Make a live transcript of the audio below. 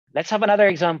Let's have another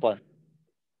example.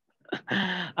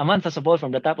 A man throws a ball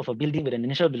from the top of a building with an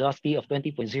initial velocity of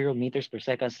 20.0 meters per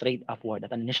second straight upward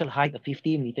at an initial height of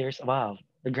 50 meters above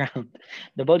the ground.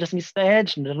 The ball just missed the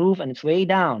edge, the roof, and its way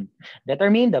down.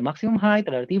 Determine the maximum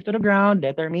height relative to the ground.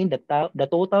 Determine the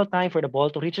total time for the ball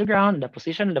to reach the ground and the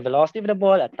position and the velocity of the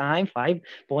ball at time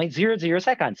 5.00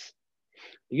 seconds.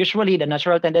 Usually, the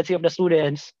natural tendency of the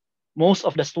students, most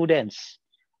of the students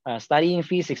studying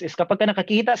physics is kapag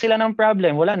nakakita sila ng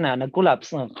problem, wala na,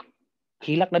 nag-collapse.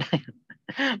 Hilak na tayo.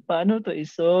 Paano to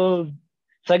isolve?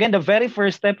 So again, the very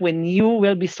first step when you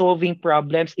will be solving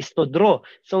problems is to draw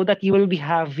so that you will be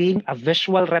having a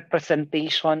visual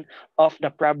representation of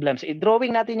the problems.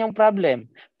 I-drawing natin yung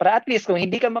problem para at least kung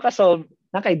hindi ka makasolve,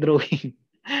 naka-drawing.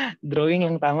 Drawing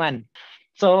yung taman.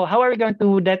 So how are we going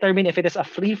to determine if it is a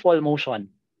free fall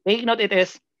motion? Take note, it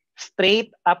is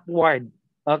straight upward.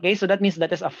 Okay, so that means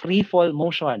that is a free fall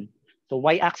motion. So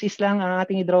y-axis lang ang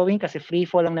ating i-drawing kasi free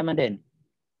fall lang naman din.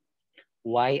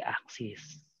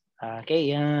 Y-axis. Okay,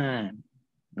 yan.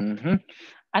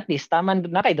 At least, tama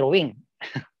na kay drawing.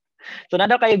 So,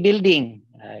 nada kayo building.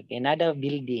 Okay, nada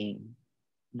building.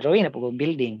 Drawing na po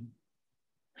building.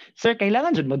 Sir,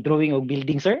 kailangan dyan mag-drawing o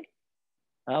building, sir?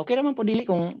 Okay naman po dili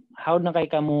kung how na kay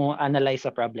ka mo analyze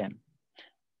a problem.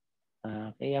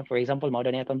 Okay, for example, mao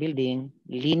na itong building,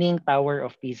 Leaning Tower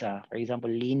of Pisa. For example,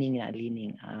 leaning. Yan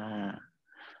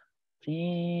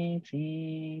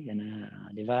na,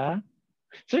 di ba?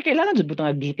 So, kailangan dyan po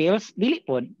itong details. Dili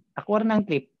po. Ako ng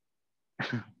clip.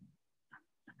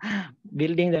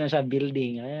 Building na siya.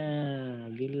 Building.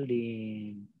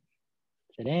 Building.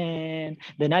 So then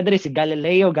other is si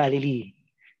Galileo Galilei.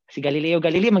 Si Galileo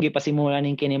Galilei, magipasimulan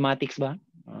ng kinematics ba?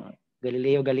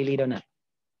 Galileo Galilei daw na.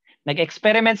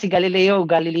 Nag-experiment si Galileo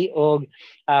Galilei og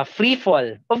free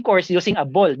fall. Of course, using a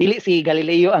ball. Dili si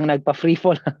Galileo ang nagpa-free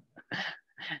fall.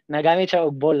 Nagamit siya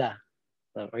og bola.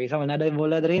 So, for example, nada yung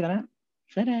bola dito na.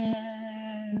 Tada!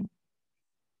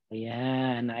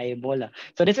 Ayan, ay bola.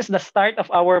 So this is the start of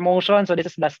our motion. So this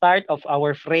is the start of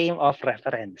our frame of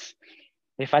reference.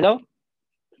 You follow?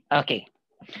 Okay.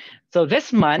 So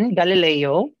this man,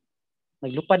 Galileo,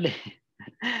 naglupad,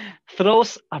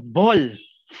 throws a ball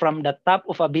from the top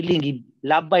of a building.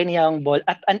 Giblabay niya ang ball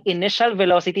at an initial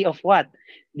velocity of what?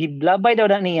 Giblabay daw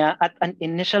na niya at an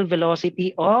initial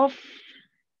velocity of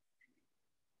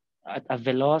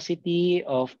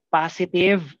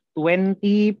positive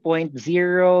 20.0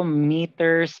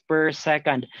 meters per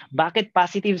second. Bakit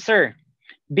positive, sir?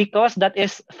 Because that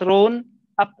is thrown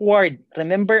upward.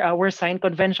 Remember our sign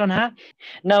convention, ha?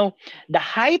 Now, the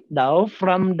height daw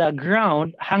from the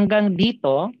ground hanggang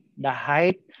dito, the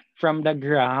height from the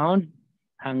ground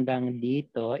hanggang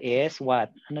dito is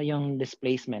what? Ano yung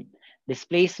displacement?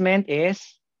 Displacement is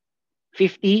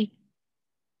 50.0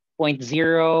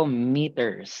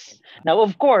 meters. Now,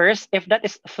 of course, if that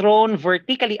is thrown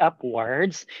vertically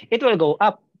upwards, it will go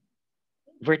up.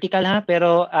 Vertical ha,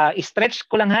 pero stretch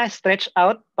ko lang ha, stretch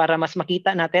out para mas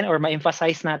makita natin or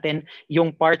ma-emphasize natin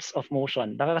yung parts of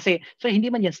motion. Baka kasi, so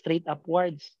hindi man yan straight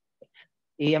upwards.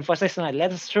 I-emphasize na,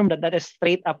 let's assume that that is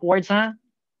straight upwards ha.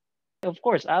 Of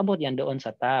course, abot yan doon sa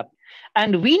top.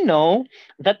 And we know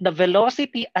that the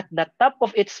velocity at the top of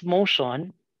its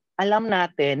motion, alam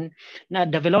natin na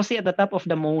the velocity at the top of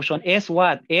the motion is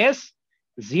what? Is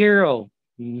 0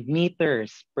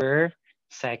 meters per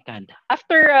second.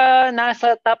 After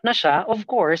nasa top na siya, of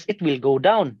course, it will go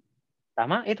down.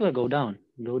 Tama? It will go down.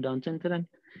 Go down.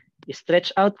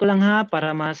 I-stretch out ko lang ha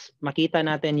para mas makita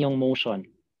natin yung motion.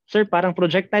 Sir, parang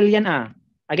projectile yan ah.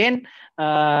 Again,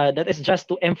 that is just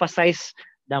to emphasize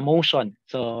the motion.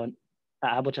 So,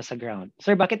 aabot siya sa ground.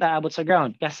 Sir, bakit aabot sa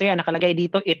ground? Kasi nakalagay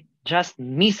dito, it just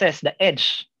misses the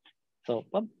edge. So,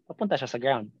 papunta siya sa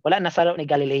ground. Wala nasa loob ni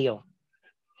Galileo.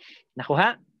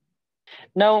 Nakuha?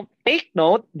 Now, take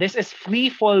note, this is free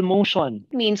fall motion.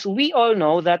 It means we all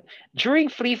know that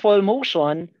during free fall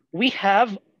motion, we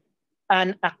have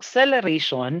an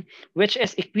acceleration which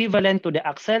is equivalent to the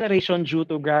acceleration due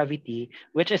to gravity,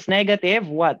 which is negative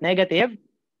what? Negative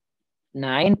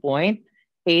 9.81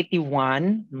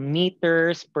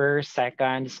 meters per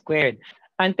second squared.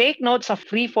 And take note sa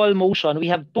free fall motion,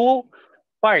 we have two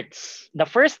parts. The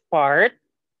first part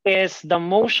is the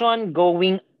motion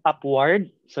going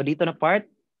upward. So dito na part,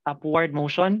 upward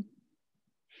motion.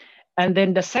 And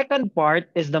then the second part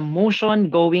is the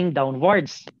motion going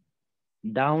downwards.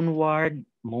 Downward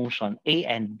motion, A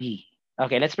and B.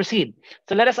 Okay, let's proceed.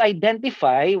 So let us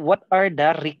identify what are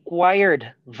the required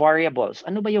variables.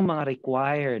 Ano ba yung mga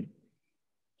required?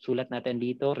 Sulat natin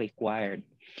dito, required.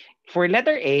 For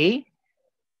letter A,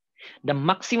 the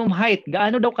maximum height.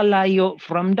 Gaano daw kalayo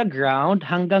from the ground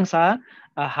hanggang sa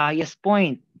highest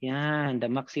point? Yan, the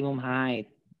maximum height.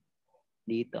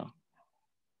 Dito.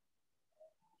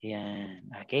 Yan,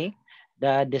 okay?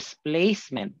 The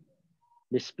displacement.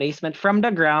 Displacement from the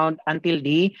ground until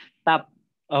the top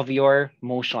of your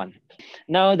motion.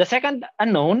 Now, the second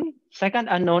unknown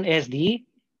is the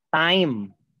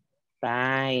time.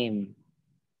 Time.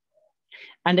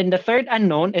 And then the third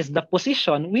unknown is the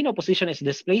position. We know position is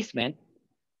displacement.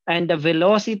 And the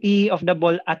velocity of the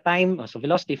ball at time, so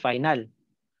velocity final,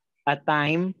 at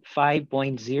time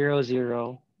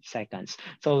 5.00 seconds.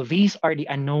 So these are the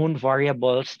unknown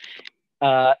variables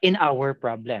in our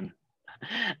problem.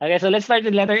 Okay, so let's start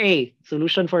with letter A.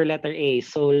 Solution for letter A.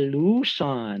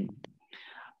 Solution.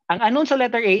 Ang unknown sa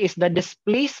letter A is the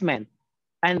displacement.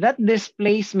 And that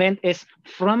displacement is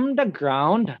from the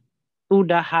ground to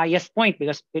the highest point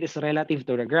because it is relative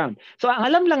to the ground. So ang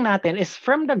alam lang natin is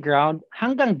from the ground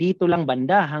hanggang dito lang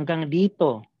banda, hanggang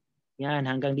dito. Yan,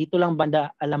 hanggang dito lang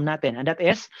banda alam natin. And that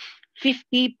is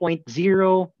 50.0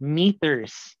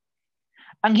 meters.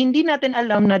 Ang hindi natin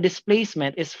alam na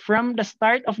displacement is from the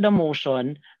start of the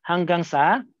motion hanggang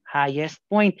sa highest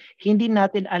point. Hindi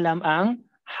natin alam ang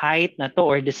height na to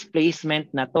or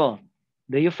displacement na to.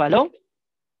 Do you follow?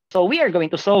 So we are going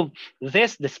to solve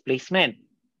this displacement.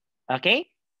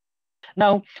 Okay?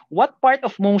 Now, what part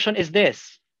of motion is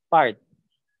this part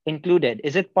included?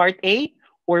 Is it part A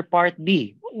or part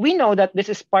B? We know that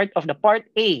this is part of the part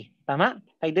A. Tama?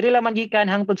 Kay diri lang magikan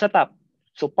hangtod sa top.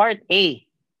 So part A.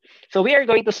 So we are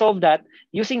going to solve that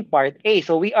using part A.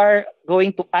 So we are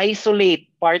going to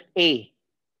isolate part A.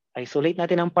 Isolate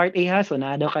natin ang part A ha. So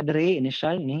naado ka diri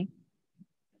initial ni.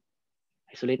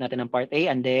 Isolate natin ang part A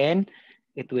and then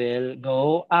it will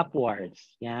go upwards.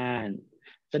 Yan.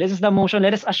 So this is the motion.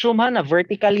 Let us assume na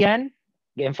vertical yan.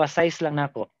 I-emphasize lang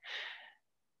nako.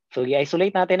 So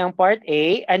i-isolate natin ang part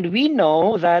A and we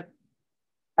know that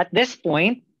at this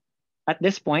point,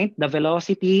 the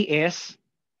velocity is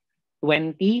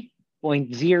 20.0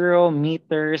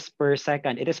 meters per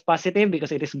second. It is positive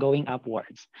because it is going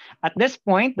upwards. At this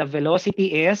point, the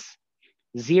velocity is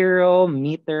 0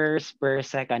 meters per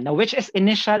second. Now, which is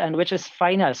initial and which is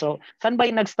final? So, saan ba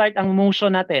yung nag-start ang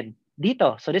motion natin?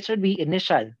 Dito. So, this should be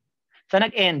initial. Saan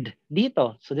nag-end?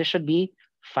 Dito. So, this should be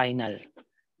final.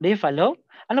 Do you follow?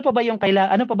 Ano pa ba yung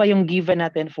given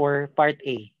natin for part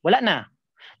A? Wala na.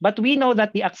 But we know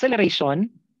that the acceleration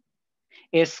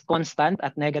is constant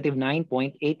at negative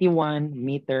 9.81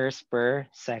 meters per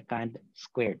second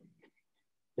squared.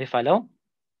 Do you follow?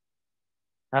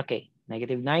 Okay.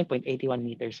 Negative 9.81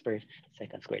 meters per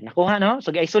second squared. Nakuha, no?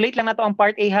 So, isolate lang na to ang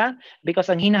part A, ha? Because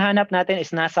ang hinahanap natin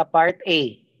is nasa part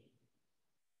A.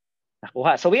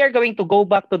 Nakuha. So, we are going to go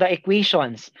back to the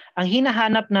equations. Ang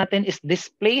hinahanap natin is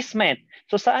displacement.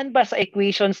 So, saan ba sa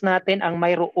equations natin ang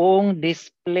mayroong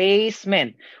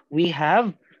displacement? We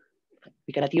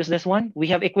cannot use this one. We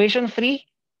have equation 3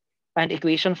 and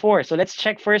equation 4. So, let's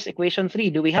check first equation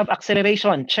 3. Do we have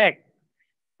acceleration? Check.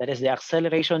 That is the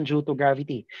acceleration due to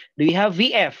gravity. Do we have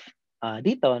VF?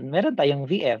 Dito, meron tayong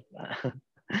VF.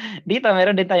 Dito,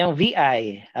 meron din tayong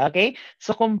VI. Okay?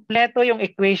 So, kompleto yung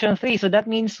equation 3. So, that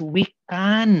means we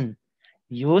can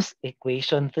use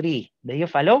equation 3. Do you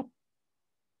follow?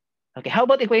 Okay, how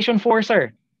about equation 4, sir?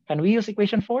 Can we use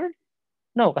equation 4?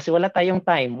 No, kasi wala tayong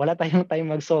time. Wala tayong time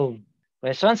mag-solve.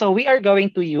 Question. So, we are going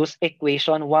to use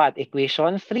equation what?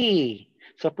 Equation 3.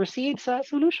 So, proceed sa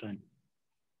solution.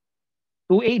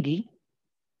 2AD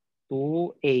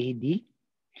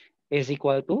is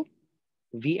equal to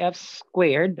VF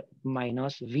squared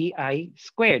minus VI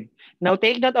squared. Now,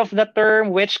 take note of the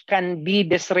term which can be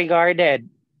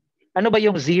disregarded. Ano ba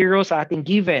yung zero sa ating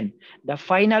given? The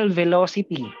final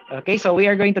velocity. Okay, so we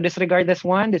are going to disregard this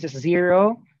one. This is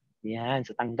 0. Yan,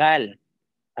 so tanggal.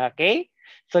 Okay,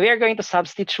 so we are going to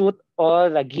substitute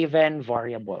all the given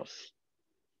variables.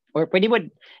 Or pwede mo,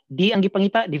 di ang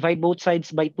gipangita, divide both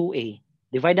sides by 2A.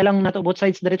 Divide na lang nato both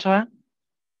sides diretso ha.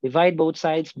 Divide both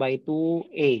sides by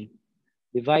 2A.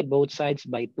 Divide both sides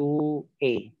by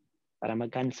 2A. Para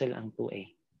mag-cancel ang 2A.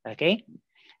 Okay?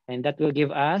 And that will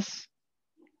give us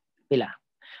pila.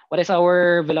 What is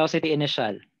our velocity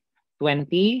initial?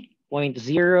 20.0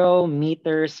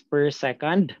 meters per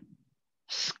second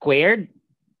squared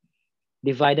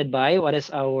divided by what is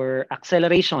our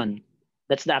acceleration?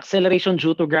 That's the acceleration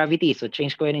due to gravity. So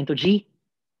change ko yun into G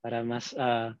para mas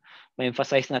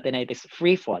ma-emphasize natin na it is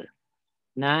free fall.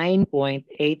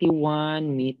 9.81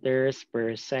 meters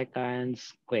per second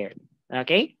squared.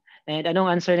 Okay? And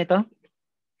anong answer nito?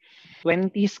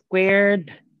 20 squared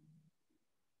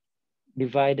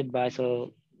divided by,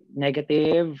 so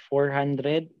negative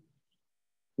 400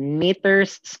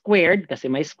 meters squared, kasi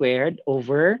may squared,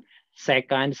 over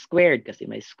second squared kasi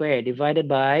may square divided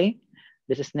by,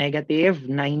 this is negative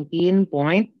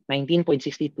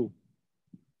 19.62.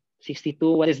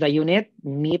 62, what is the unit?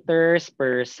 Meters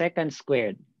per second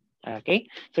squared. Okay?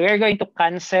 So we're going to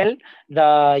cancel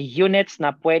the units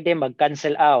na pwede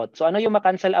mag-cancel out. So ano yung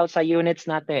mag-cancel out sa units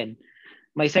natin?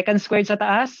 May second squared sa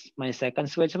taas, may second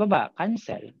squared sa baba.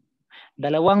 Cancel. 2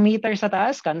 meters sa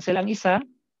taas, cancel ang isa.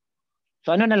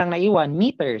 So ano na lang naiwan?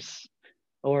 Meters.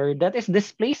 Or that is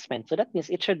displacement. So that means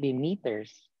it should be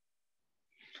meters.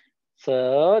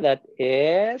 So that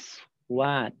is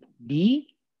what? B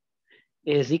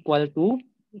is equal to,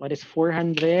 what is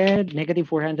 400? Negative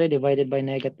 400 divided by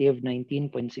negative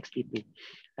 19.62.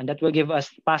 And that will give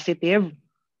us positive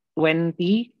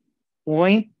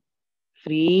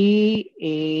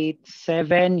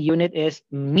 20.387 unit is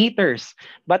meters.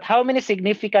 But how many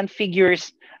significant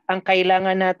figures ang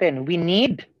kailangan natin? We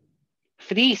need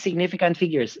 3 significant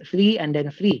figures, 3 and then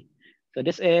 3. So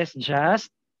this is just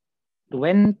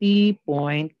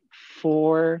 20.4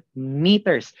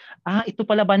 meters. Ito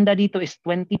pala banda dito is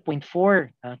 20.4.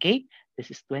 Okay? This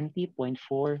is 20.4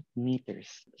 meters.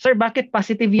 Sir, bakit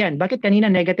positive yan? Bakit kanina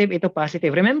negative, ito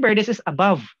positive? Remember, this is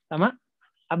above. Tama?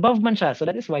 Above man siya. So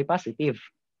that is why positive.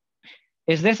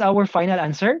 Is this our final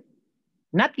answer?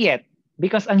 Not yet.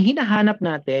 Because ang hinahanap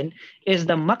natin is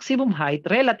the maximum height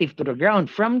relative to the ground.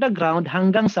 From the ground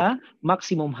hanggang sa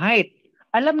maximum height.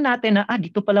 Alam natin na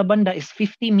dito pala banda is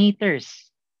 50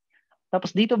 meters.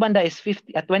 Tapos dito banda is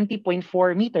 20.4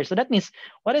 meters. So that means,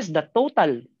 what is the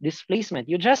total displacement?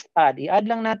 You just add.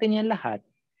 I-add lang natin yan lahat.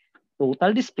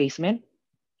 Total displacement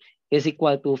is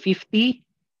equal to 50.0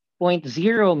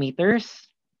 meters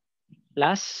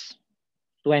plus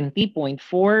 20.4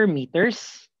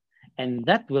 meters. And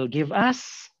that will give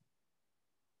us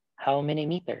how many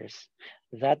meters?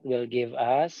 That will give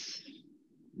us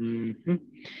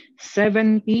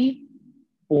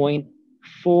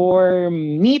 70.4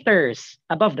 meters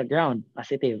above the ground.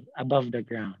 Positive, above the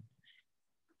ground.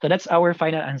 So that's our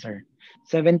final answer.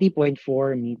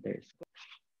 70.4 meters.